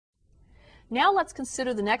Now let's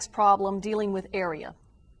consider the next problem dealing with area.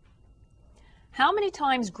 How many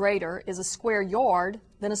times greater is a square yard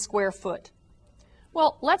than a square foot?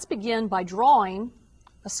 Well, let's begin by drawing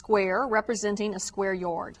a square representing a square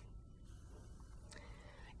yard.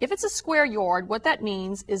 If it's a square yard, what that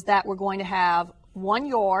means is that we're going to have 1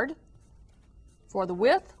 yard for the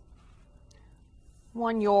width,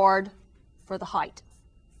 1 yard for the height.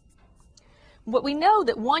 But we know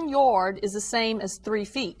that 1 yard is the same as 3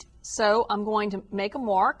 feet, so I'm going to make a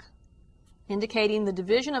mark indicating the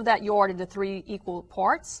division of that yard into 3 equal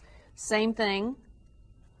parts. Same thing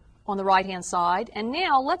on the right-hand side. And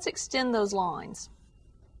now let's extend those lines.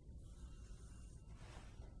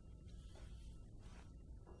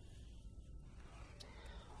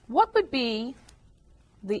 What would be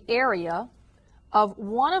the area of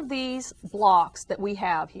one of these blocks that we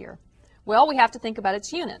have here? Well, we have to think about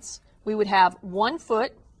its units. We would have 1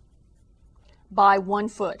 foot by 1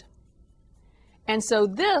 foot. And so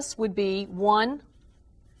this would be 1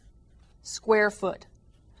 square foot.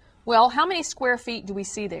 Well, how many square feet do we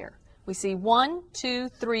see there? We see 1, 2,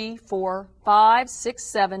 3, 4, 5, 6,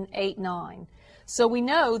 7, 8, 9. So we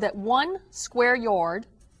know that 1 square yard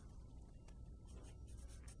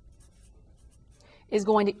is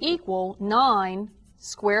going to equal 9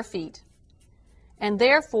 square feet. And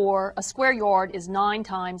therefore, a square yard is 9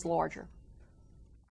 times larger.